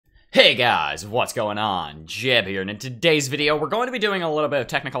Hey guys, what's going on? Jeb here, and in today's video, we're going to be doing a little bit of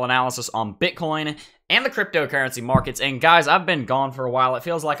technical analysis on Bitcoin and the cryptocurrency markets. And guys, I've been gone for a while. It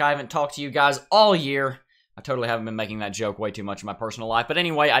feels like I haven't talked to you guys all year. I totally haven't been making that joke way too much in my personal life. But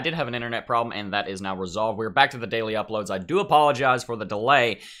anyway, I did have an internet problem, and that is now resolved. We're back to the daily uploads. I do apologize for the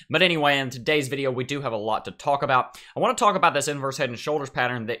delay. But anyway, in today's video, we do have a lot to talk about. I want to talk about this inverse head and shoulders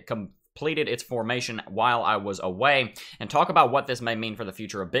pattern that completed its formation while I was away, and talk about what this may mean for the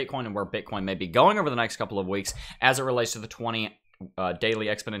future of Bitcoin and where Bitcoin may be going over the next couple of weeks as it relates to the 20 daily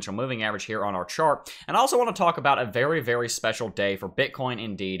exponential moving average here on our chart. And I also want to talk about a very, very special day for Bitcoin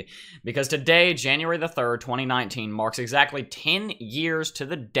indeed, because today, January the 3rd, 2019, marks exactly 10 years to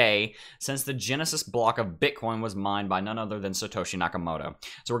the day since the Genesis block of Bitcoin was mined by none other than Satoshi Nakamoto.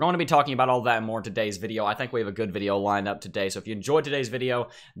 So we're going to be talking about all that and more in today's video. I think we have a good video lined up today, so if you enjoyed today's video,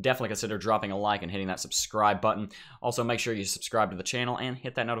 definitely consider dropping a like and hitting that subscribe button. Also, make sure you subscribe to the channel and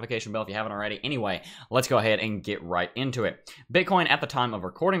hit that notification bell if you haven't already. Anyway, let's go ahead and get right into it. Bitcoin at the time of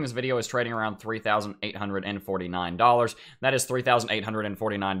recording this video is trading around $3,849. That is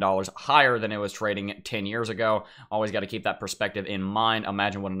 $3,849 higher than it was trading 10 years ago. Always got to keep that perspective in mind.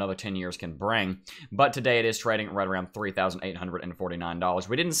 Imagine what another 10 years can bring. But today it is trading right around $3,849.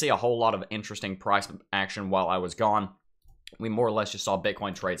 We didn't see a whole lot of interesting price action while I was gone. We more or less just saw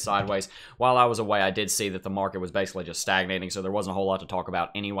Bitcoin trade sideways. While I was away, I did see that the market was basically just stagnating, so there wasn't a whole lot to talk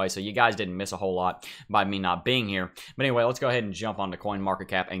about anyway, so you guys didn't miss a whole lot by me not being here. But anyway, let's go ahead and jump onto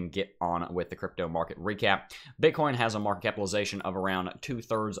CoinMarketCap and get on with the crypto market recap. Bitcoin has a market capitalization of around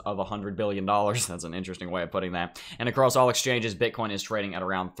 2/3 of $100 billion. That's an interesting way of putting that. And across all exchanges, Bitcoin is trading at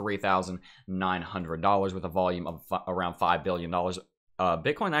around $3,900 with a volume of around $5 billion.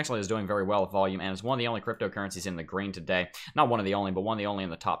 Bitcoin actually is doing very well with volume, and it's one of the only cryptocurrencies in the green today. Not one of the only, but one of the only in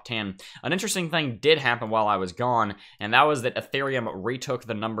the top 10. An interesting thing did happen while I was gone, and that was that Ethereum retook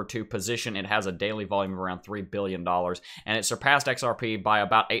the number 2 position. It has a daily volume of around $3 billion, and it surpassed XRP by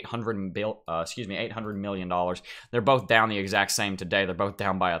about $800 million. They're both down the exact same today. They're both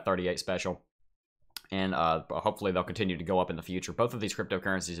down by a 38 special. And hopefully they'll continue to go up in the future. Both of these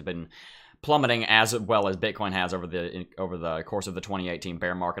cryptocurrencies have been plummeting as well as Bitcoin has over the course of the 2018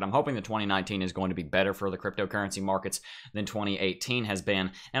 bear market. I'm hoping that 2019 is going to be better for the cryptocurrency markets than 2018 has been,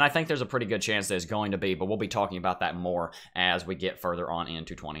 and I think there's a pretty good chance that it's going to be, but we'll be talking about that more as we get further on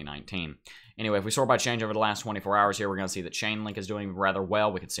into 2019. Anyway, if we sort by change over the last 24 hours here, we're going to see that Chainlink is doing rather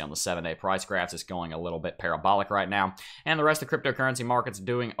well. We can see on the 7-day price graphs it's going a little bit parabolic right now. And the rest of the cryptocurrency market's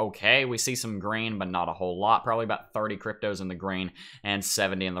doing okay. We see some green, but not a whole lot. Probably about 30 cryptos in the green and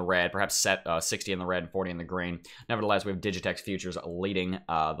 70 in the red. Perhaps 60 in the red and 40 in the green. Nevertheless, we have Digitex futures leading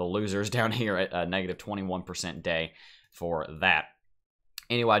the losers down here at a negative 21% day for that.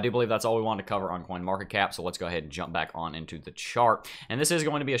 Anyway, I do believe that's all we wanted to cover on CoinMarketCap, so let's go ahead and jump back on into the chart. And this is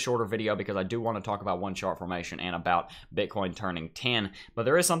going to be a shorter video because I do want to talk about one chart formation and about Bitcoin turning 10. But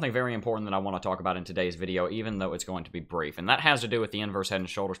there is something very important that I want to talk about in today's video, even though it's going to be brief. And that has to do with the inverse head and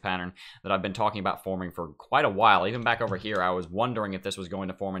shoulders pattern that I've been talking about forming for quite a while. Even back over here, I was wondering if this was going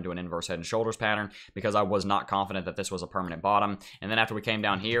to form into an inverse head and shoulders pattern because I was not confident that this was a permanent bottom. And then after we came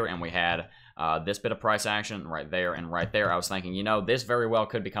down here and we had this bit of price action right there and right there, I was thinking, you know, this very well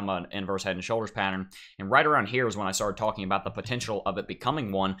could become an inverse head and shoulders pattern. And right around here is when I started talking about the potential of it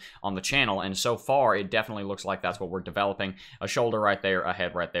becoming one on the channel. And so far, it definitely looks like that's what we're developing. A shoulder right there, a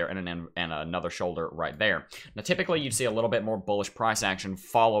head right there, and another shoulder right there. Now, typically, you'd see a little bit more bullish price action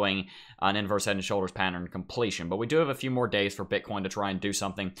following an inverse head and shoulders pattern completion. But we do have a few more days for Bitcoin to try and do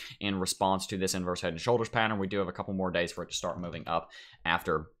something in response to this inverse head and shoulders pattern. We do have a couple more days for it to start moving up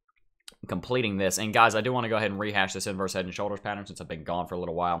after completing this. And guys, I do want to go ahead and rehash this inverse head and shoulders pattern since I've been gone for a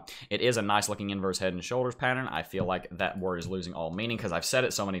little while. It is a nice looking inverse head and shoulders pattern. I feel like that word is losing all meaning because I've said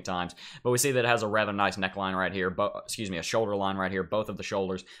it so many times, but we see that it has a rather nice neckline right here, a shoulder line right here. Both of the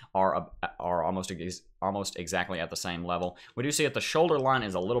shoulders are almost exactly at the same level. We do see that the shoulder line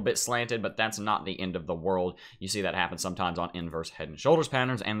is a little bit slanted, but that's not the end of the world. You see that happen sometimes on inverse head and shoulders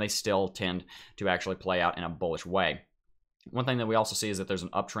patterns, and they still tend to actually play out in a bullish way. One thing that we also see is that there's an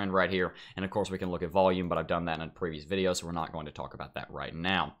uptrend right here, and of course we can look at volume, but I've done that in a previous video, so we're not going to talk about that right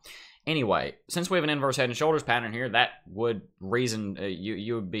now. Anyway, since we have an inverse head and shoulders pattern here, that would reason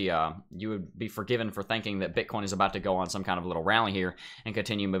you would be forgiven for thinking that Bitcoin is about to go on some kind of little rally here and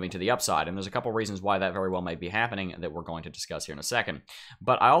continue moving to the upside. And there's a couple reasons why that very well may be happening that we're going to discuss here in a second.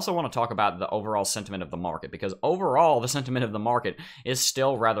 But I also want to talk about the overall sentiment of the market, because overall the sentiment of the market is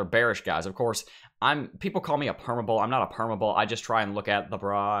still rather bearish, guys. Of course, people call me a permabull. I'm not a permabull. I just try and look at the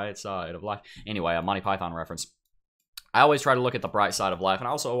bright side of life. Anyway, a Monty Python reference. I always try to look at the bright side of life, and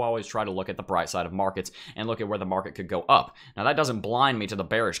I also always try to look at the bright side of markets and look at where the market could go up. Now, that doesn't blind me to the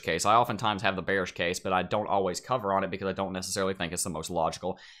bearish case. I oftentimes have the bearish case, but I don't always cover on it because I don't necessarily think it's the most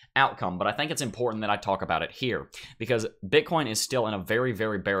logical outcome. But I think it's important that I talk about it here because Bitcoin is still in a very,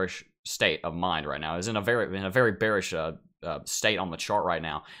 very bearish state of mind right now. It's in a very bearish state on the chart right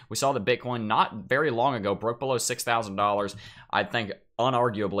now. We saw that Bitcoin not very long ago broke below $6,000. I think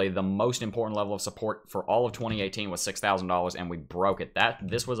unarguably the most important level of support for all of 2018 was $6,000, and we broke it.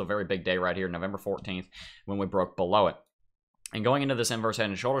 This was a very big day right here, November 14th, when we broke below it. And going into this inverse head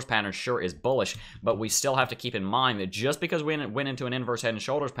and shoulders pattern sure is bullish, but we still have to keep in mind that just because we went into an inverse head and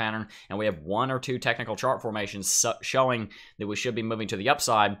shoulders pattern and we have one or two technical chart formations showing that we should be moving to the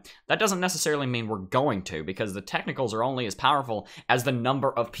upside, that doesn't necessarily mean we're going to, because the technicals are only as powerful as the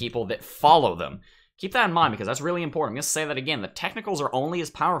number of people that follow them. Keep that in mind because that's really important. I'm going to say that again. The technicals are only as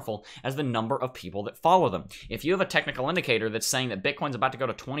powerful as the number of people that follow them. If you have a technical indicator that's saying that Bitcoin's about to go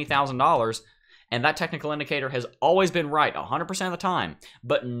to $20,000, and that technical indicator has always been right 100% of the time,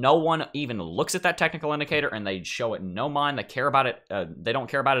 but no one even looks at that technical indicator and they show it no mind, they care about it, they don't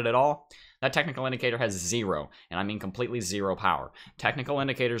care about it at all, that technical indicator has zero, and I mean completely zero power. Technical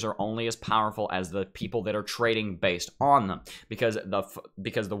indicators are only as powerful as the people that are trading based on them, because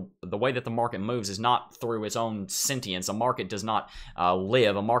the way that the market moves is not through its own sentience. A market does not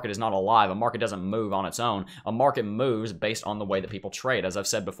live. A market is not alive. A market doesn't move on its own. A market moves based on the way that people trade. As I've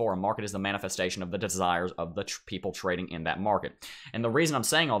said before, a market is the manifestation of the desires of the people trading in that market. And the reason I'm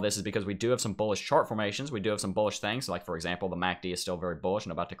saying all this is because we do have some bullish chart formations. We do have some bullish things, like for example, the MACD is still very bullish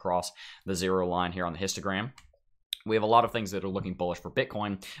and about to cross the zero line here on the histogram. We have a lot of things that are looking bullish for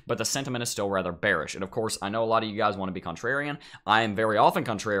Bitcoin, but the sentiment is still rather bearish. And of course, I know a lot of you guys want to be contrarian. I am very often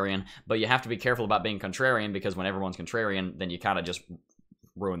contrarian, but you have to be careful about being contrarian because when everyone's contrarian, then you kind of just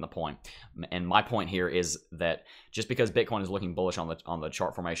ruin the point. And my point here is that just because Bitcoin is looking bullish on the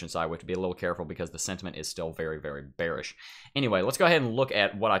chart formation side, we have to be a little careful because the sentiment is still very, very bearish. Anyway, let's go ahead and look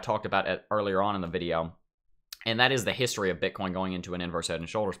at what I talked about earlier on in the video. And that is the history of Bitcoin going into an inverse head and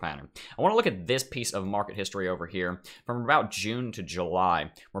shoulders pattern. I want to look at this piece of market history over here from about June to July,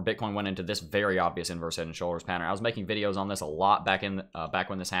 where Bitcoin went into this very obvious inverse head and shoulders pattern. I was making videos on this a lot back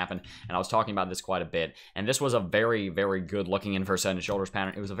when this happened, and I was talking about this quite a bit. And this was a very, very good looking inverse head and shoulders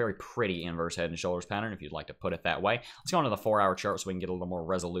pattern. It was a very pretty inverse head and shoulders pattern, if you'd like to put it that way. Let's go into the 4-hour chart so we can get a little more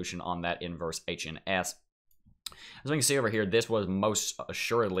resolution on that inverse HNS. As we can see over here, this was most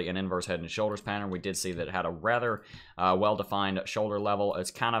assuredly an inverse head and shoulders pattern. We did see that it had a rather well-defined shoulder level.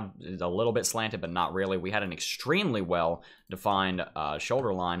 It's kind of a little bit slanted, but not really. We had an extremely well-defined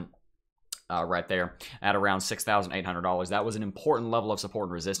shoulder line right there at around $6,800. That was an important level of support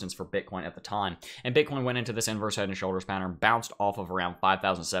and resistance for Bitcoin at the time. And Bitcoin went into this inverse head and shoulders pattern, bounced off of around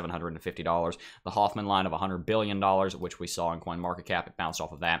 $5,750. The Hoffman line of $100 billion, which we saw in CoinMarketCap, it bounced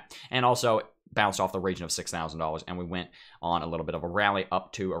off of that. And also bounced off the region of $6,000, and we went on a little bit of a rally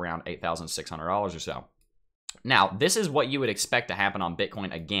up to around $8,600 or so. Now, this is what you would expect to happen on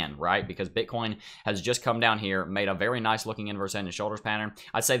Bitcoin again, right? Because Bitcoin has just come down here, made a very nice looking inverse head and shoulders pattern.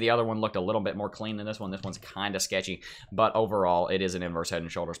 I'd say the other one looked a little bit more clean than this one. This one's kind of sketchy, but overall, it is an inverse head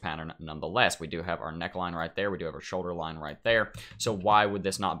and shoulders pattern nonetheless. We do have our neckline right there. We do have our shoulder line right there. So why would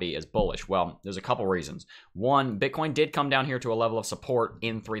this not be as bullish? Well, there's a couple reasons. One, Bitcoin did come down here to a level of support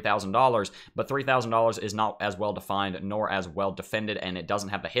in $3,000, but $3,000 is not as well defined nor as well defended, and it doesn't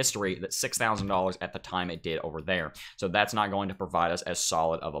have the history that $6,000 at the time it did over there. So that's not going to provide us as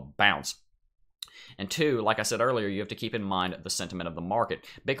solid of a bounce. And two, like I said earlier, you have to keep in mind the sentiment of the market.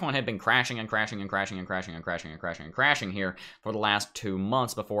 Bitcoin had been crashing and crashing and crashing and crashing and crashing and crashing and crashing here for the last 2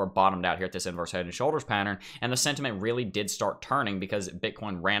 months before it bottomed out here at this inverse head and shoulders pattern. And the sentiment really did start turning because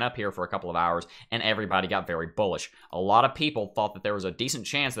Bitcoin ran up here for a couple of hours and everybody got very bullish. A lot of people thought that there was a decent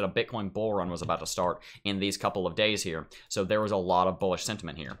chance that a Bitcoin bull run was about to start in these couple of days here. So there was a lot of bullish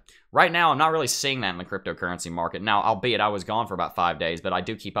sentiment here. Right now, I'm not really seeing that in the cryptocurrency market. Now, albeit I was gone for about 5 days, but I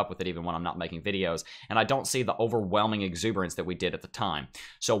do keep up with it even when I'm not making videos, and I don't see the overwhelming exuberance that we did at the time.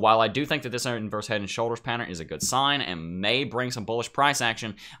 So while I do think that this inverse head and shoulders pattern is a good sign and may bring some bullish price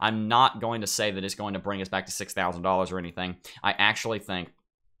action, I'm not going to say that it's going to bring us back to $6,000 or anything. I actually think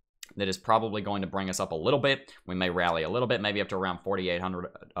that is probably going to bring us up a little bit. We may rally a little bit, maybe up to around $4,800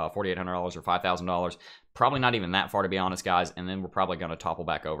 or $5,000. Probably not even that far, to be honest, guys. And then we're probably going to topple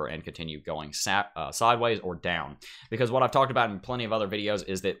back over and continue going sideways or down. Because what I've talked about in plenty of other videos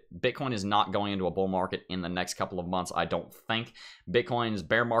is that Bitcoin is not going into a bull market in the next couple of months, I don't think. Bitcoin's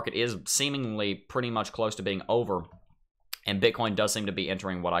bear market is seemingly pretty much close to being over. And Bitcoin does seem to be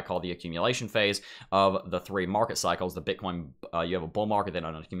entering what I call the accumulation phase of the 3 market cycles. The Bitcoin, you have a bull market, then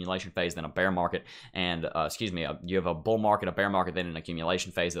an accumulation phase, then a bear market, and you have a bull market, a bear market, then an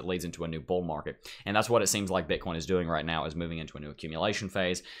accumulation phase that leads into a new bull market. And that's what it seems like Bitcoin is doing right now, is moving into a new accumulation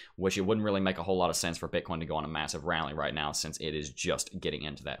phase, which it wouldn't really make a whole lot of sense for Bitcoin to go on a massive rally right now, since it is just getting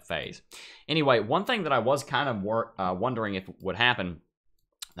into that phase. Anyway, one thing that I was kind of wondering if would happen.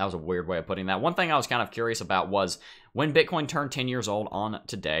 That was a weird way of putting that. One thing I was kind of curious about was when Bitcoin turned 10 years old on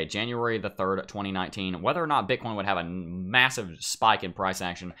today, January the 3rd, 2019, whether or not Bitcoin would have a massive spike in price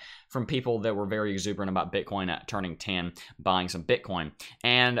action from people that were very exuberant about Bitcoin at turning 10, buying some Bitcoin.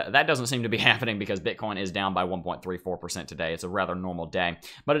 And that doesn't seem to be happening because Bitcoin is down by 1.34% today. It's a rather normal day,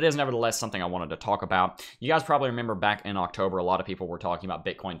 but it is nevertheless something I wanted to talk about. You guys probably remember back in October, a lot of people were talking about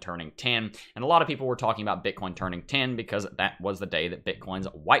Bitcoin turning 10, and a lot of people were talking about Bitcoin turning 10 because that was the day that Bitcoin's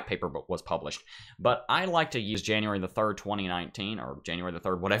white paper was published. But I like to use January the 3rd, 2019, or January the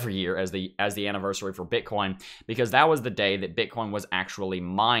 3rd, whatever year, as the anniversary for Bitcoin, because that was the day that Bitcoin was actually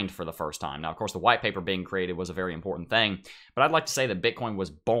mined for the first time. Now, of course, the white paper being created was a very important thing, but I'd like to say that Bitcoin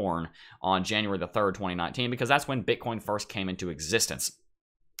was born on January the 3rd, 2019, because that's when Bitcoin first came into existence.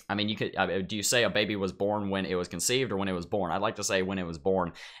 I mean, do you say a baby was born when it was conceived or when it was born? I'd like to say when it was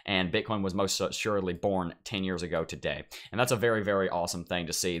born, and Bitcoin was most assuredly born 10 years ago today. And that's a very, very awesome thing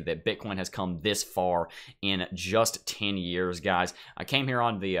to see, that Bitcoin has come this far in just 10 years, guys. I came here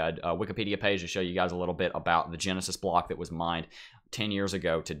on the Wikipedia page to show you guys a little bit about the Genesis block that was mined 10 years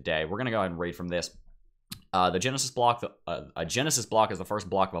ago today. We're going to go ahead and read from this. The Genesis block, a Genesis block is the first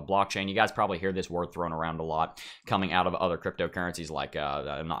block of a blockchain. You guys probably hear this word thrown around a lot, coming out of other cryptocurrencies like,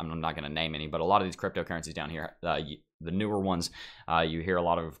 I'm not going to name any, but a lot of these cryptocurrencies down here, the newer ones, you hear a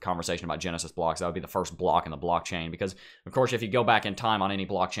lot of conversation about Genesis blocks. That would be the first block in the blockchain, because, of course, if you go back in time on any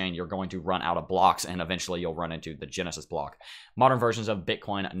blockchain, you're going to run out of blocks, and eventually you'll run into the Genesis block. Modern versions of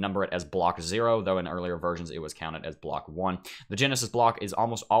Bitcoin number it as block 0, though in earlier versions it was counted as block 1. The Genesis block is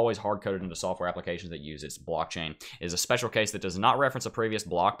almost always hard-coded into software applications that use its blockchain. It is a special case that does not reference a previous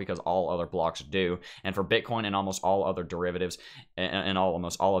block, because all other blocks do, and for Bitcoin and almost all other derivatives, and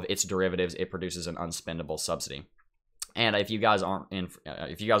almost all of its derivatives, it produces an unspendable subsidy. And if you guys aren't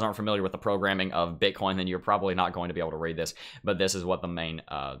familiar with the programming of Bitcoin, then you're probably not going to be able to read this. But this is what the main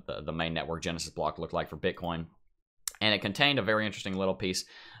network Genesis block looked like for Bitcoin. And it contained a very interesting little piece,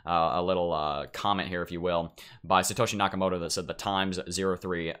 a little comment here, if you will, by Satoshi Nakamoto that said, "The Times,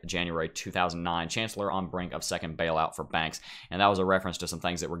 03 January 2009, Chancellor on brink of second bailout for banks." And that was a reference to some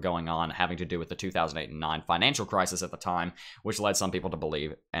things that were going on having to do with the 2008 and 9 financial crisis at the time, which led some people to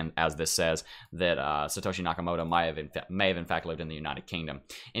believe, and as this says, that Satoshi Nakamoto may have in fact lived in the United Kingdom.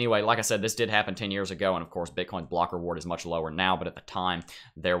 Anyway, like I said, this did happen 10 years ago, and of course, Bitcoin's block reward is much lower now, but at the time,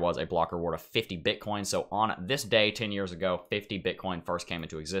 there was a block reward of 50 Bitcoin. So on this day, 10 years ago, 50 Bitcoin first came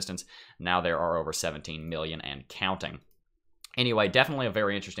into existence. Now there are over 17 million and counting. Anyway, definitely a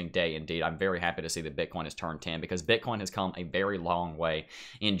very interesting day indeed. I'm very happy to see that Bitcoin has turned 10, because Bitcoin has come a very long way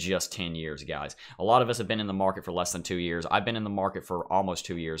in just 10 years, guys. A lot of us have been in the market for less than 2 years. I've been in the market for almost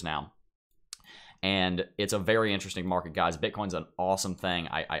 2 years now. And it's a very interesting market, guys. Bitcoin's an awesome thing.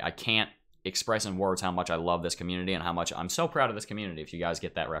 I can't express in words how much I love this community and how much I'm so proud of this community, if you guys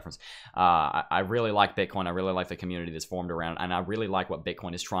get that reference. I really like Bitcoin. I really like the community that's formed around it, and I really like what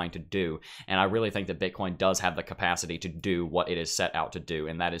Bitcoin is trying to do. And I really think that Bitcoin does have the capacity to do what it is set out to do,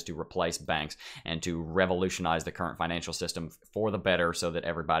 and that is to replace banks and to revolutionize the current financial system for the better, so that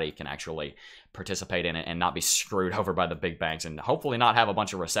everybody can actually participate in it and not be screwed over by the big banks, and hopefully not have a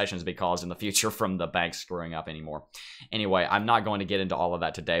bunch of recessions be caused in the future from the banks screwing up anymore. Anyway, I'm not going to get into all of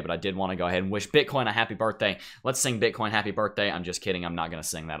that today, but I did want to go ahead and wish Bitcoin a happy birthday. Let's sing Bitcoin happy birthday. I'm just kidding. I'm not going to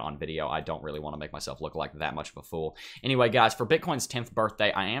sing that on video. I don't really want to make myself look like that much of a fool. Anyway, guys, for Bitcoin's 10th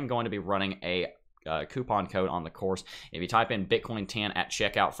birthday, I am going to be running a coupon code on the course. If you type in Bitcoin 10 at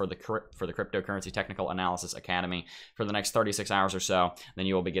checkout for the Cryptocurrency Technical Analysis Academy for the next 36 hours or so, then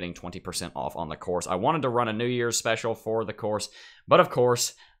you will be getting 20% off on the course. I wanted to run a New Year's special for the course, but of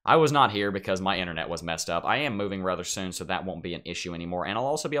course, I was not here because my internet was messed up. I am moving rather soon, so that won't be an issue anymore. And I'll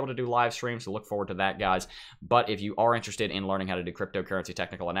also be able to do live streams, so look forward to that, guys. But if you are interested in learning how to do cryptocurrency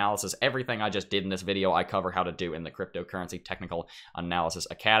technical analysis, everything I just did in this video, I cover how to do in the Cryptocurrency Technical Analysis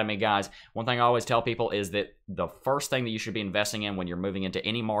Academy, guys. One thing I always tell people is that the first thing that you should be investing in when you're moving into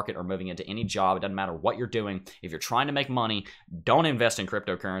any market or moving into any job, it doesn't matter what you're doing, if you're trying to make money, don't invest in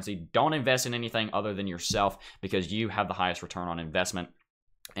cryptocurrency. Don't invest in anything other than yourself, because you have the highest return on investment.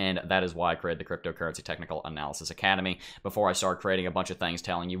 And that is why I created the Cryptocurrency Technical Analysis Academy. Before I start creating a bunch of things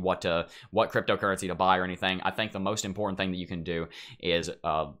telling you what cryptocurrency to buy or anything, I think the most important thing that you can do is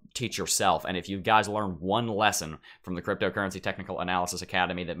teach yourself. And if you guys learn one lesson from the Cryptocurrency Technical Analysis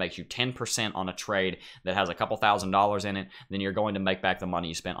Academy that makes you 10% on a trade that has a couple $1,000s in it, then you're going to make back the money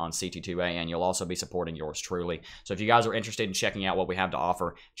you spent on CT2A, and you'll also be supporting yours truly. So if you guys are interested in checking out what we have to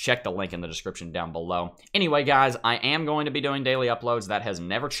offer, check the link in the description down below. Anyway, guys, I am going to be doing daily uploads. That has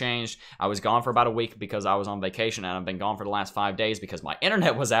never changed. I was gone for about a week because I was on vacation, and I've been gone for the last 5 days because my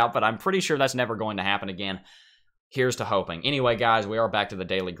internet was out, but I'm pretty sure that's never going to happen again. Here's to hoping. Anyway, guys, we are back to the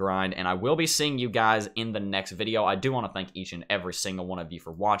daily grind, and I will be seeing you guys in the next video. I do want to thank each and every single one of you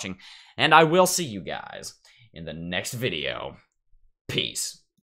for watching, and I will see you guys in the next video. Peace.